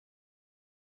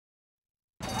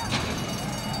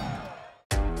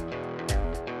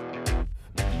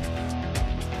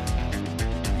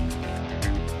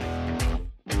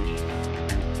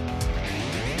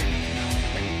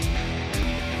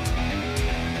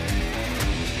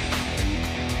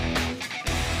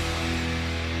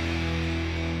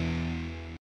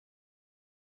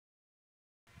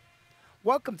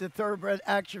Welcome to Thoroughbred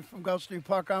Action from Gulfstream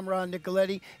Park. I'm Ron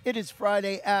Nicoletti. It is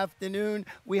Friday afternoon.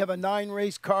 We have a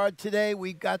 9-race card today.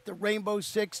 We got the Rainbow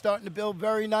Six starting to build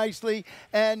very nicely,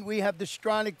 and we have the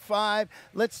Stronach 5.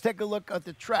 Let's take a look at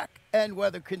the track and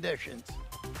weather conditions.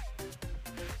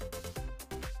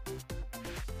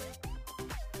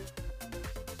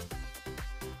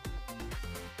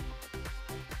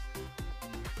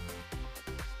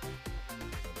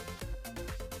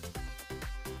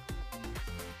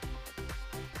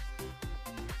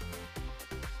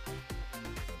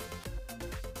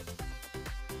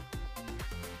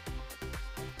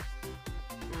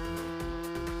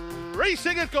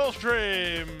 Racing at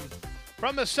Gulfstream.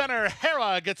 From the center,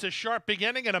 Hera gets a sharp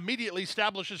beginning and immediately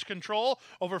establishes control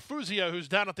over Fuzia, who's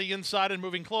down at the inside and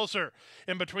moving closer.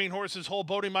 In between horses, Whole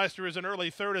Bodymeister is an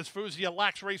early third as Fuzia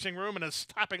lacks racing room and is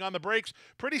tapping on the brakes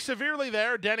pretty severely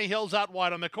there. Danny Hill's out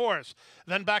wide on the course.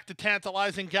 Then back to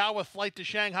Tantalizing Gal with Flight to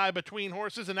Shanghai between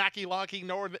horses and Aki Locking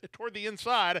toward the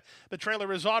inside. The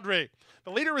trailer is Audrey.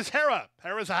 The leader is Hera.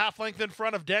 Hera's a half length in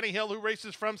front of Danny Hill, who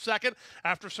races from second.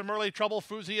 After some early trouble,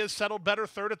 Fuzia is settled better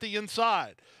third at the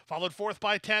inside. Followed fourth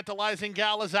by Tantalizing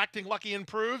Gal as Acting Lucky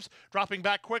improves. Dropping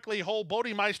back quickly, Whole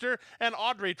Bodymeister, and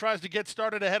Audrey tries to get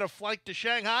started ahead of Flight to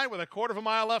Shanghai with a quarter of a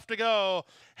mile left to go.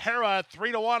 Hera at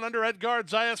 3-1 under Edgard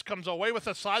Zayas comes away with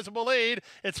a sizable lead.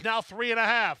 It's now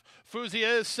 3.5.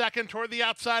 Fuzia is second toward the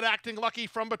outside, Acting Lucky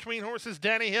from between horses.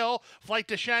 Danny Hill, Flight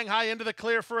to Shanghai into the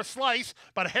clear for a slice,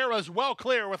 but Hera's well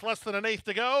clear with less than an eighth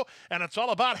to go, and it's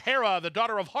all about Hera, the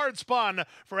daughter of Hard Spun,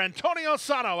 for Antonio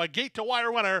Sano, a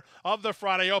gate-to-wire winner of the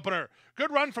Friday opener.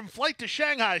 Good run from Flight to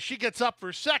Shanghai. She gets up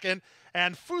for second,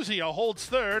 and Fuzia holds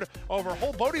third over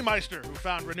Whole Bodymeister, who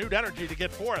found renewed energy to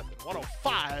get fourth at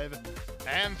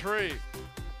 105-3.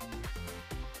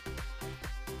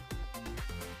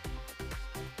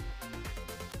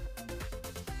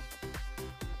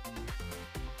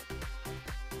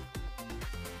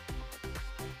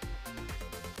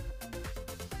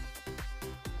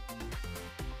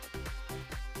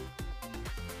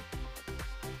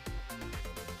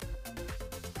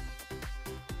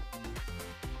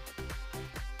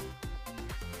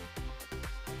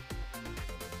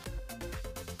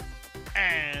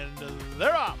 And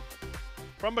they're up.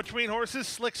 From between horses,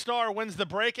 Slick Star wins the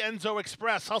break. Enzo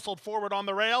Express hustled forward on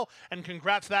the rail, and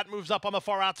Congrats That moves up on the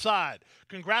far outside.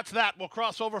 Congrats That will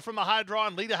cross over from the high draw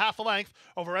and lead a half a length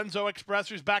over Enzo Express,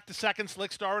 who's back to second.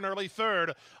 Slick Star in early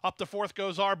third. Up to fourth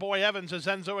goes Our Boy Evans as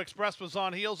Enzo Express was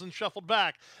on heels and shuffled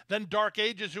back. Then Dark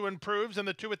Ages, who improves, and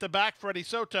the two at the back, Freddie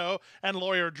Soto and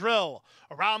Lawyer Drill.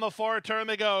 Around the far turn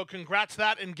they go. Congrats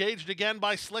That engaged again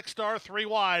by Slick Star, 3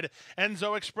 wide.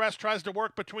 Enzo Express tries to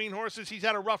work between horses. He's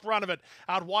had a rough run of it.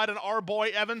 Out wide, and Our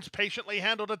Boy Evans, patiently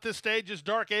handled at this stage, is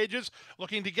Dark Ages,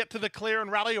 looking to get to the clear and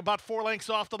rally about 4 lengths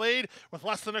off the lead with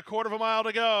less than a quarter of a mile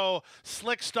to go.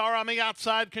 Slick Star on the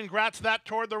outside. Congrats That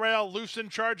toward the rail. Loose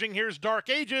and charging. Here's Dark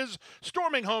Ages,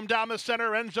 storming home down the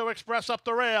center. Enzo Express up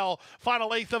the rail.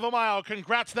 Final eighth of a mile.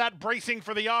 Congrats That bracing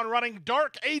for the on-running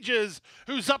Dark Ages,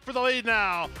 who's up for the lead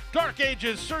now. Dark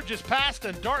Ages surges past,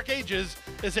 and Dark Ages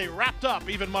is a wrapped-up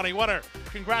even money winner.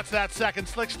 Congrats That second.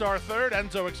 Slick Star third.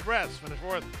 Enzo Express finish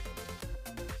fourth.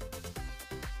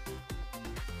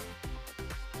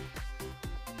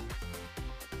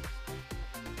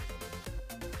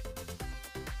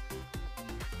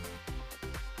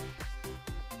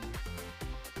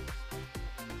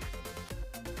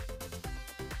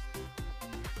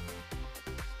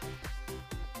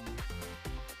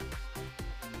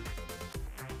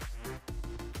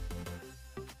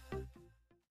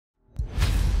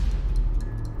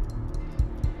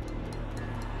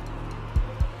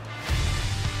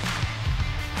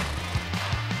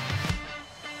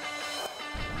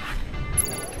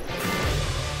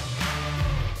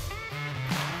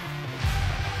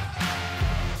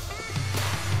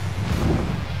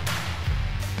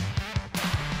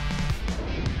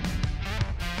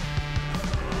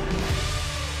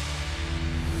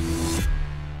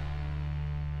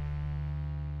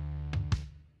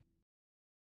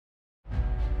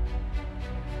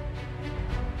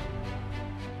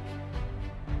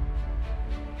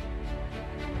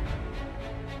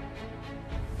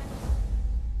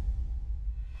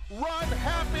 Run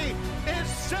Happy is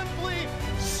simply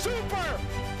super.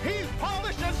 He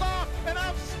polishes off an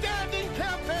outstanding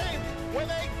campaign with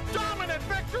a dominant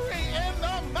victory in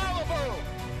the Malibu.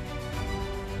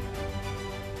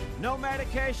 No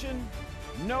medication,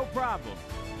 no problem.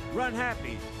 Run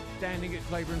Happy, standing at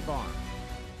Claiborne Farm.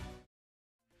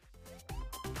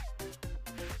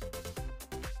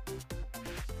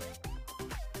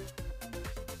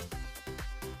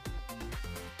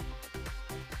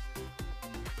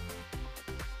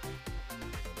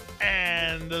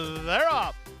 And they're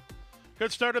off.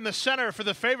 Good start in the center for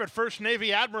the favorite, First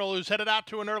Navy Admiral, who's headed out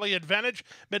to an early advantage.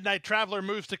 Midnight Traveler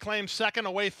moves to claim second.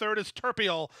 Away third is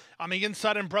Terpial. On the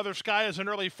inside in Brother Sky is an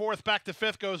early fourth. Back to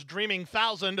fifth goes Dreaming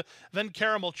Thousand, then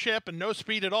Caramel Chip, and No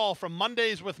Speed at All from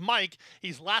Mondays with Mike.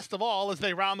 He's last of all as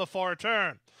they round the far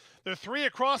turn. They're three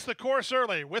across the course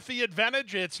early. With the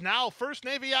advantage, it's now First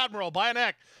Navy Admiral by a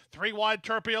neck. Three wide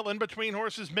Terpial, in between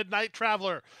horses Midnight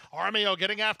Traveler. Armio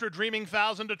getting after Dreaming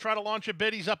Thousand to try to launch a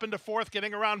bid. He's up into fourth,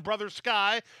 getting around Brother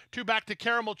Sky. Two back to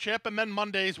Caramel Chip, and then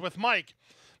Mondays with Mike.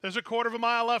 There's a quarter of a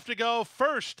mile left to go.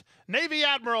 First, Navy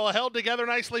Admiral held together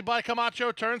nicely by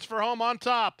Camacho, turns for home on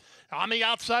top. On the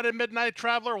outside of Midnight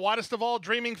Traveler, widest of all,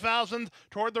 Dreaming Thousand.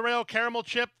 Toward the rail, Caramel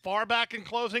Chip, far back and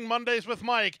closing Mondays with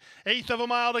Mike. Eighth of a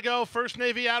mile to go. First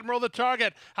Navy Admiral the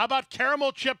target. How about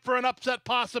Caramel Chip for an upset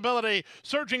possibility?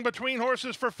 Surging between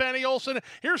horses for Fanny Olson.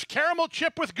 Here's Caramel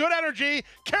Chip with good energy.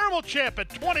 Caramel Chip at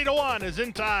 20-1 is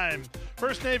in time.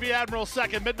 First Navy Admiral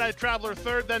second, Midnight Traveler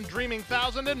third, then Dreaming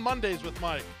Thousand, and Mondays with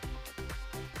Mike.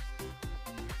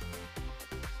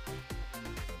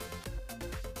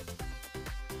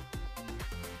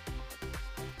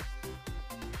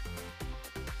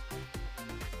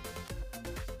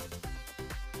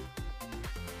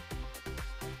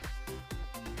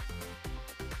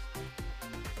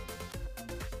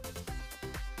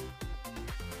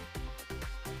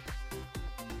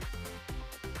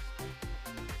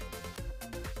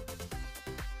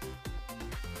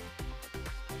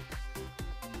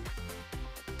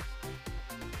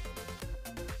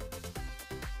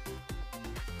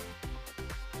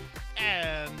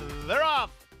 And they're off.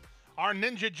 Our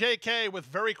Ninja JK with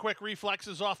very quick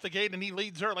reflexes off the gate, and he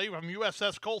leads early from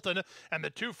USS Colton. And the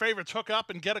two favorites hook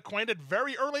up and get acquainted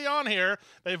very early on here.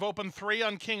 They've opened three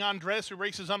on King Andres, who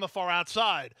races on the far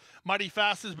outside. Mighty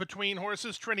Fast is between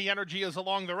horses. Trini Energy is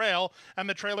along the rail, and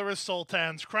the trailer is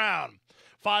Sultan's Crown.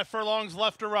 5 furlongs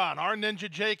left to run. Our Ninja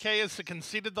JK has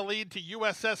conceded the lead to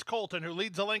USS Colton, who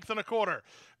leads a length and a quarter.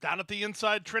 Down at the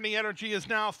inside, Trini Energy is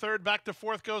now third. Back to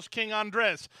fourth goes King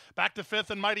Andres. Back to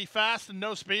fifth and Mighty Fast, and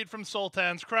No Speed from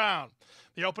Sultan's Crown.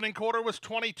 The opening quarter was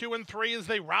 22-3 as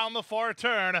they round the far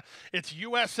turn. It's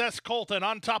USS Colton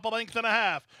on top a length and a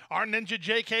half. Our Ninja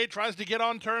JK tries to get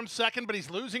on terms second, but he's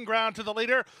losing ground to the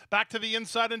leader. Back to the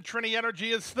inside, and Trini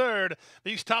Energy is third.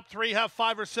 These top three have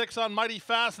 5 or 6 on Mighty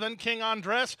Fast, then King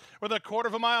Andres with a quarter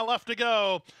of a mile left to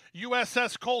go.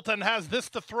 USS Colton has this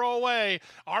to throw away.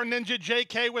 Our Ninja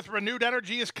JK with renewed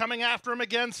energy is coming after him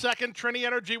again. Second, Trini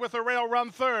Energy with a rail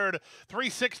run third.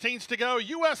 3/16 to go.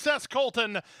 USS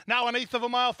Colton now an eighth of a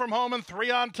mile from home and 3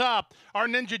 on top. Our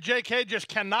Ninja JK just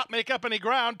cannot make up any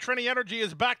ground. Trini Energy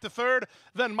is back to third,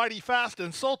 then Mighty Fast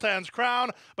and Sultan's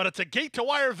Crown. But it's a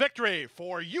gate-to-wire victory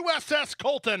for USS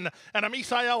Colton and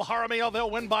Amisael Jaramillo. They'll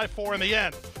win by 4 in the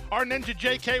end. Our Ninja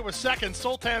JK was second.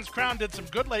 Sultan's Crown did some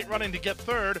good late running to get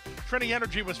third. Trini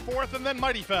Energy was fourth, and then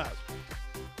Mighty Fast.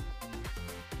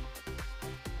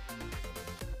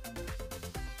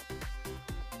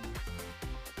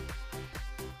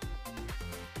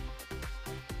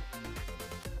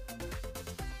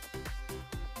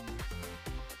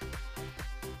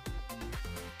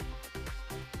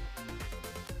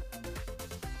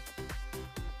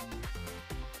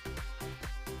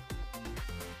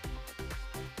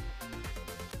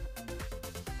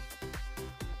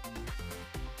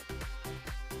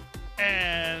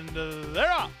 And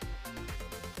they're off.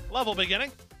 Level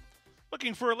beginning.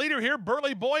 Looking for a leader here.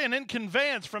 Burly Boy and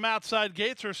Inconveyance from outside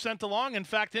gates are sent along. In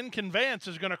fact, Inconveyance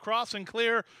is going to cross and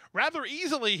clear rather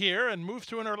easily here and move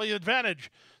to an early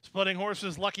advantage. Splitting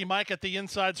horses, Lucky Mike at the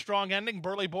inside strong ending.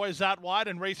 Burly Boy's out wide,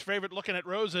 and race favorite Looking at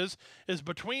Roses is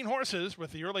between horses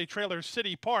with the early trailer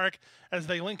City Park as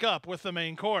they link up with the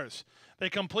main course. They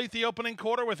complete the opening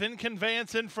quarter with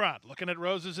Inconveyance in front. Looking at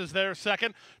Roses is there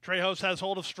second. Trejos has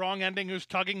hold of strong ending, who's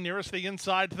tugging nearest the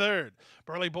inside third.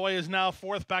 Burly Boy is now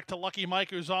fourth, back to Lucky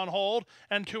Mike, who's on hold,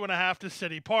 and 2.5 to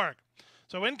City Park.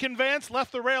 So Inconveyance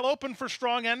left the rail open for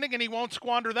strong ending, and he won't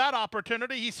squander that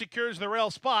opportunity. He secures the rail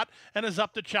spot and is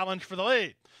up to challenge for the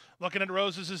lead. Looking at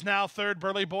Roses is now third.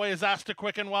 Burly Boy is asked to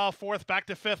quicken while fourth. Back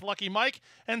to fifth, Lucky Mike,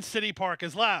 and City Park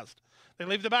is last. They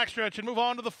leave the backstretch and move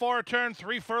on to the far turn.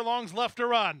 3 furlongs left to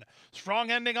run. Strong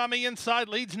ending on the inside,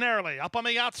 leads narrowly. Up on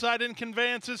the outside,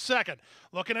 Inconveyance is second.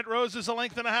 Looking at Roses, a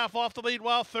length and a half off the lead,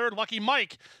 while third, Lucky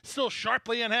Mike still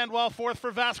sharply in hand, while fourth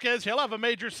for Vasquez. He'll have a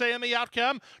major say in the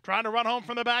outcome. Trying to run home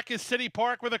from the back is City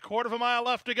Park with a quarter of a mile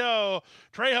left to go.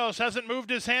 Trejos hasn't moved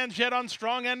his hands yet on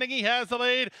strong ending. He has the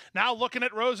lead. Now Looking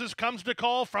at Roses comes to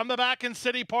call from the back in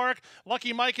City Park.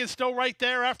 Lucky Mike is still right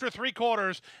there after 3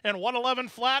 quarters. And 111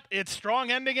 flat, it's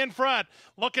Strong ending in front.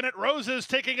 Looking at Roses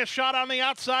taking a shot on the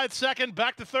outside second.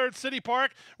 Back to third, City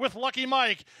Park with Lucky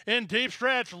Mike in deep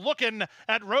stretch. Looking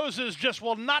at Roses, just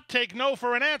will not take no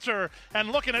for an answer.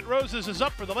 And Looking at Roses is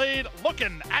up for the lead.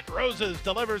 Looking at Roses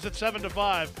delivers at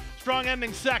 7-5. Strong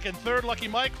ending second. Third, Lucky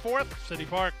Mike. Fourth, City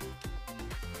Park.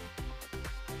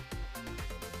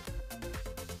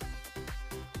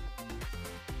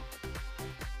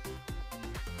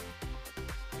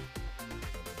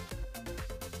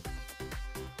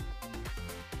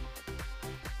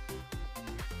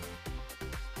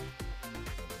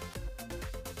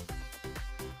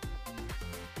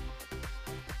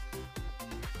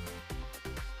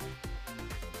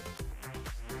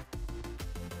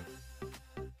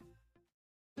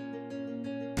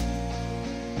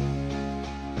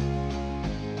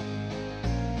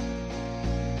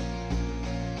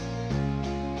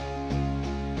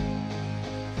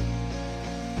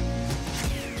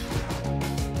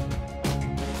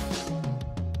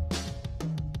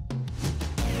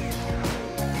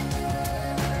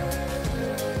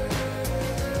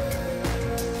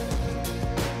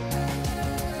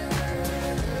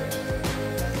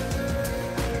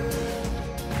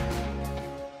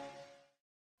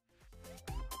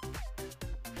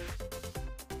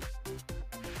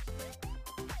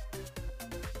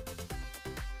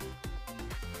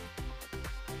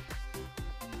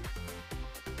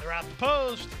 They're out the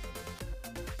post,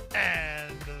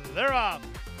 and they're off.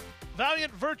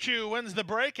 Valiant Virtue wins the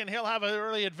break, and he'll have an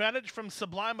early advantage from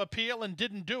Sublime Appeal and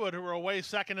Didn't Do It, who are away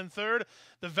second and third.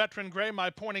 The Veteran Gray, My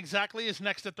Point Exactly, is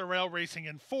next at the rail racing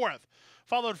in fourth.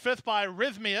 Followed fifth by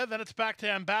Rhythmia, then it's back to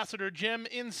Ambassador Jim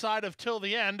inside of Till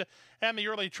the End, and the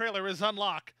early trailer is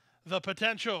Unlock the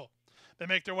Potential. They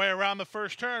make their way around the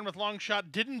first turn with long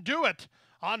shot Didn't Do It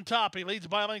on top. He leads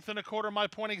by a length and a quarter, My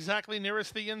Point Exactly,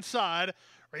 nearest the inside.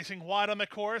 Racing wide on the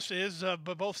course is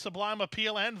both Sublime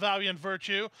Appeal and Valiant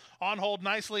Virtue. On hold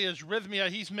nicely is Rhythmia.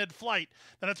 He's mid-flight.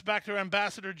 Then it's back to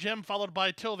Ambassador Jim, followed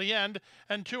by Till the End,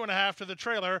 and 2.5 to the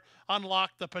trailer,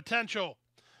 Unlock the Potential.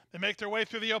 They make their way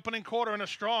through the opening quarter in a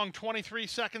strong 23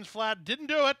 seconds flat. Didn't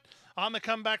Do It. On the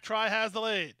comeback try has the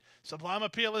lead. Sublime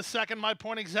Appeal is second. My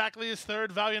Point Exactly is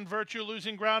third. Valiant Virtue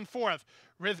losing ground fourth.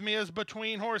 Rhythmia is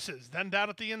between horses. Then down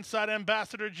at the inside,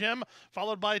 Ambassador Jim,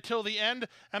 followed by Till the End,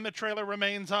 and the trailer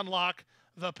remains Unlock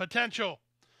the Potential.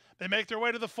 They make their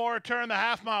way to the far turn. The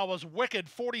half mile was wicked,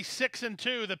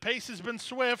 46-2. The pace has been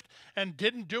swift, and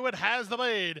Didn't Do It has the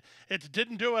lead. It's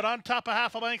Didn't Do It on top of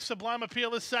half a length. Sublime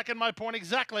Appeal is second. My Point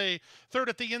Exactly. Third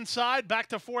at the inside. Back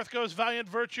to fourth goes Valiant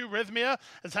Virtue. Rhythmia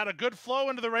has had a good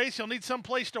flow into the race. He'll need some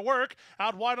place to work.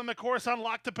 Out wide on the course,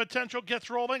 Unlock the Potential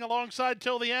gets rolling alongside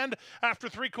Till the End after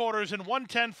 3 quarters in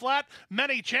 110 flat.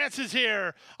 Many chances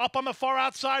here. Up on the far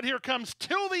outside, here comes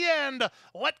Till the End.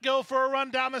 Let go for a run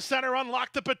down the center.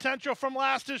 Unlock the Potential from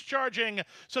last is charging.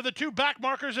 So the two back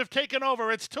markers have taken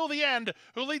over. It's Till the End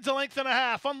who leads a length and a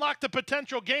half. Unlock the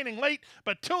Potential gaining late,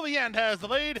 but Till the End has the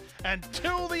lead, and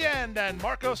Till the End and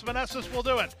Marcos Meneses will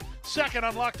do it. Second,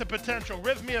 Unlock the Potential.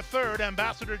 Rhythmia third,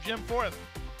 Ambassador Jim fourth.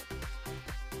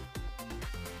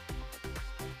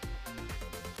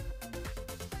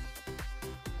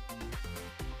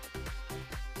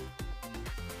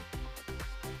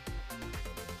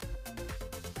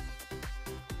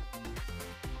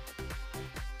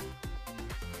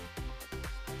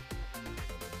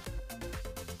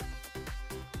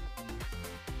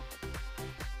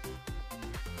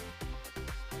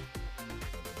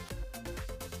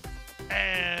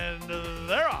 And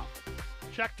they're off.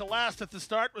 Check to last at the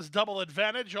start was double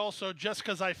advantage. Also, Just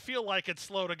 'Cause I Feel Like It's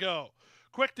slow to go.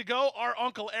 Quick to go, our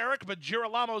Uncle Eric, but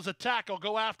Girolamo's attack will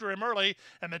go after him early,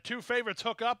 and the two favorites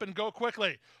hook up and go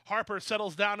quickly. Harper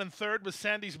settles down in third with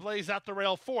Sandy's Blaze at the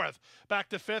rail fourth. Back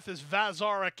to fifth is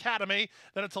Vazar Academy.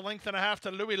 Then it's a length and a half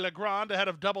to Louis Legrand ahead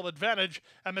of double advantage,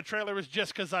 and the trailer is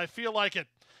Just 'Cause I Feel Like It.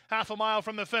 Half a mile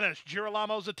from the finish,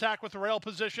 Girolamo's attack with rail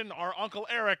position, our Uncle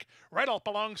Eric right up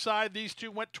alongside. These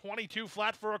two went 22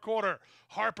 flat for a quarter.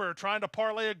 Harper trying to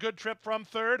parlay a good trip from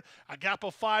third. A gap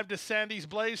of 5 to Sandy's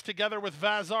Blaze together with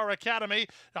Vazar Academy.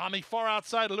 On the far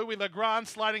outside, Louis Legrand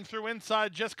sliding through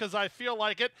inside Just 'Cause I Feel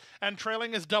Like It, and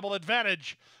trailing is double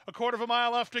advantage. A quarter of a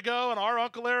mile left to go, and our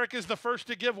Uncle Eric is the first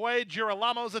to give way.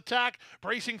 Girolamo's attack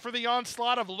bracing for the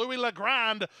onslaught of Louis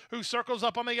Legrand, who circles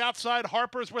up on the outside.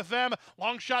 Harper's with them.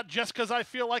 Long shot Just 'Cause I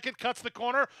Feel Like It cuts the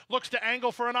corner, looks to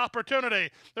angle for an opportunity.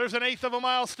 There's an eighth of a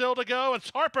mile still to go. It's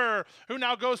Harper who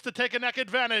now goes to take a neck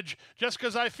advantage. Just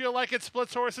 'Cause I Feel Like It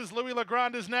splits horses. Louis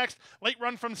Legrand is next. Late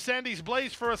run from Sandy's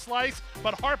Blaze for a slice,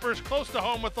 but Harper's close to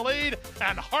home with the lead,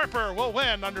 and Harper will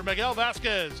win under Miguel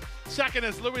Vasquez. Second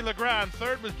is Louis Legrand.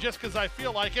 Third was Just 'Cause I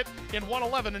Feel Like It in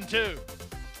 1:11-2.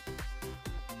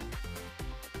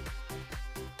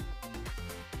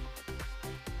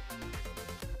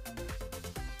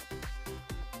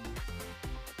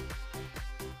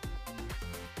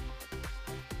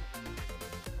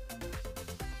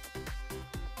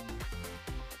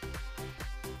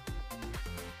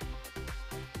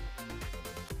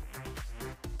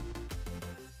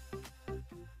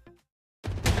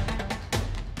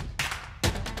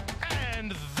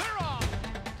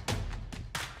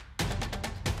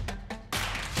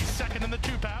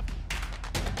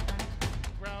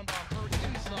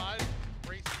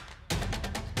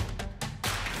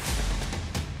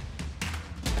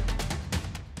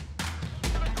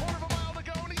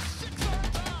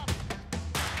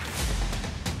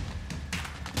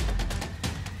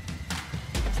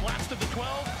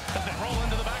 12 as they roll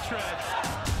into the backstretch.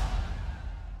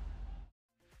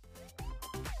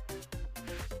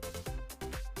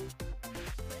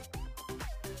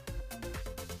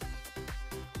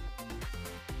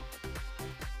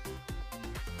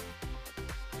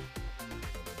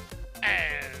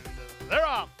 And they're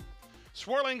off.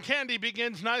 Swirling Candy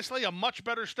begins nicely. A much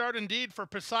better start indeed for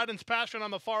Poseidon's Passion on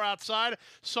the far outside.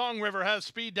 Song River has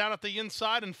speed down at the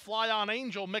inside, and Fly On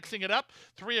Angel mixing it up.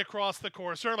 3 across the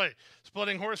course early.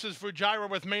 Splitting horses, Fujairah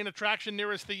with Main Attraction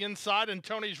nearest the inside, and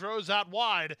Tony's Rose out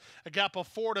wide. A gap of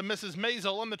 4 to Mrs.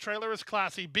 Maisel, and the trailer is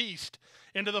Classy Beast.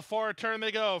 Into the far turn they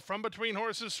go. From between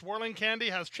horses, Swirling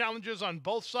Candy has challenges on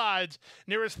both sides.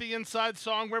 Nearest the inside,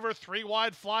 Song River, 3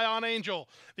 wide, Fly On Angel.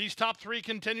 These top 3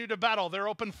 continue to battle. They're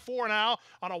open 4 now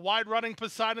on a wide-running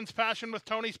Poseidon's Passion with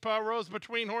Tony's Rose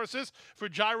between horses.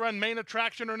 Fujairah and Main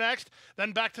Attraction are next.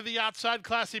 Then back to the outside,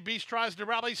 Classy Beast tries to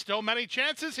rally. Still many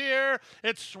chances here.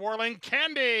 It's Swirling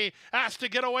Candy. Asked to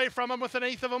get away from him with an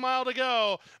 1/8 of a mile to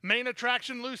go. Main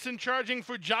Attraction loose and charging.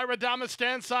 Fujairah down the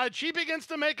stand side. She begins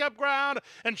to make up ground,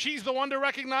 and she's the one to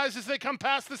recognize as they come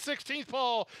past the 16th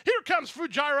pole. Here comes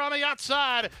Fujairah on the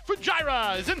outside.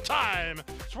 Fujairah is in time.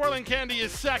 Swirling Candy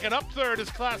is second. Up third is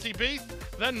Classy Beast,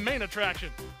 then Main Attraction.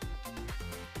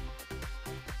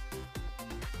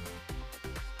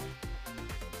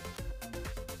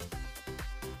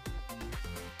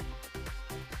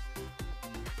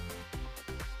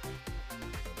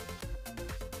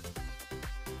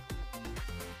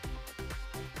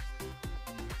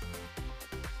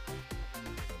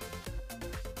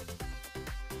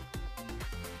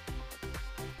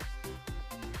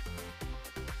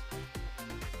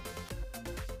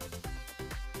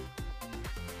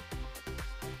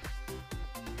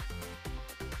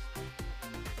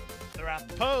 They're at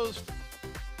the post.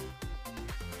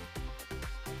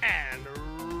 And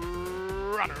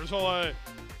runners away.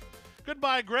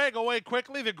 Goodbye, Greg. Away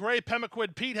quickly. The gray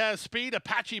Pemaquid Pete has speed.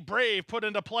 Apache Brave put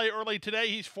into play early today.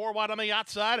 He's 4 wide on the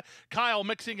outside. Kyle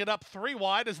mixing it up 3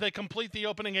 wide as they complete the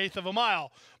opening 1/8 of a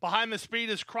mile. Behind the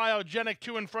speed is Cryogenic,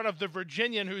 2 in front of the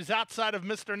Virginian, who's outside of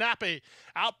Mr. Nappy.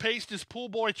 Outpaced is Pool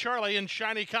Boy Charlie, and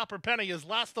Shiny Copper Penny is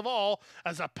last of all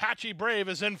as Apache Brave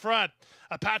is in front.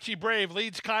 Apache Brave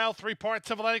leads Kyle 3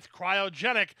 parts of a length.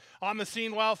 Cryogenic on the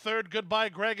scene while third. Goodbye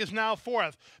Greg is now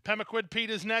 4th. Pemaquid Pete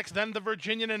is next, then the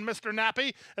Virginian and Mr.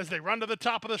 Nappy as they run to the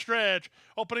top of the stretch.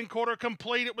 Opening quarter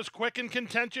complete. It was quick and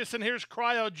contentious, and here's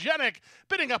Cryogenic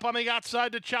bidding up on the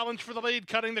outside to challenge for the lead,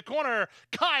 cutting the corner.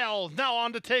 Kyle now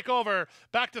on to take over.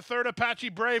 Back to third, Apache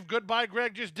Brave. Goodbye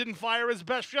Greg just didn't fire his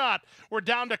best shot. We're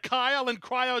down to Kyle and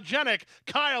Cryogenic.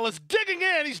 Kyle is digging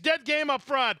in. He's dead game up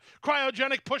front.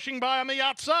 Cryogenic pushing by on the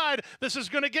outside. This is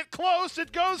going to get close.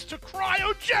 It goes to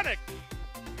Cryogenic.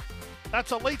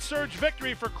 That's a late surge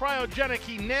victory for Cryogenic.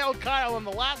 He nailed Kyle in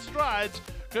the last strides.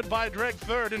 Goodbye Greg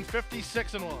third in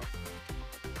 56-1.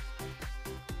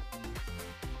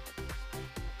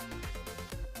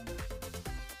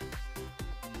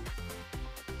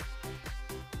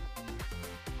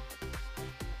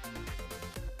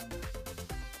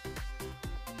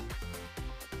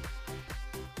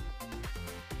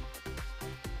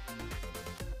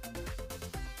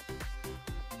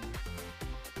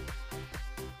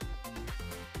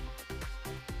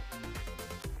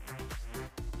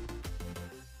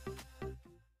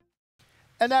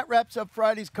 And that wraps up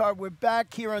Friday's card. We're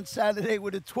back here on Saturday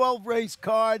with a 12-race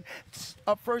card.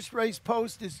 Our first race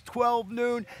post is 12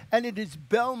 noon, and it is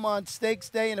Belmont Stakes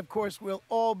Day. And, of course, we'll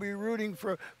all be rooting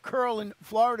for Curlin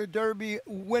Florida Derby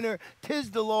winner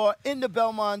Tiz the Law in the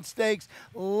Belmont Stakes.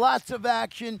 Lots of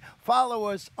action. Follow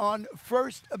us on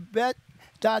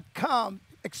firstbet.com.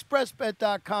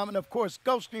 expressbet.com, and of course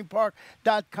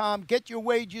gulfstreampark.com. Get your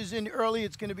wagers in early.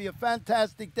 It's going to be a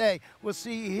fantastic day. We'll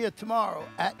see you here tomorrow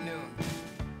at noon.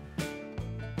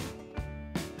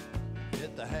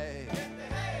 Hit the hay.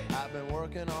 I've been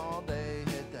working all day.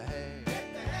 Hit the hay.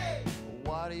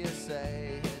 What do you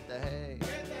say? Hit the hay.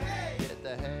 Hit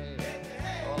the hay.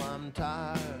 Well, I'm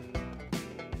tired.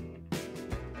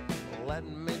 Let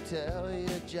me tell you,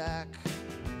 Jack,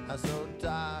 I'm so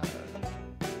tired.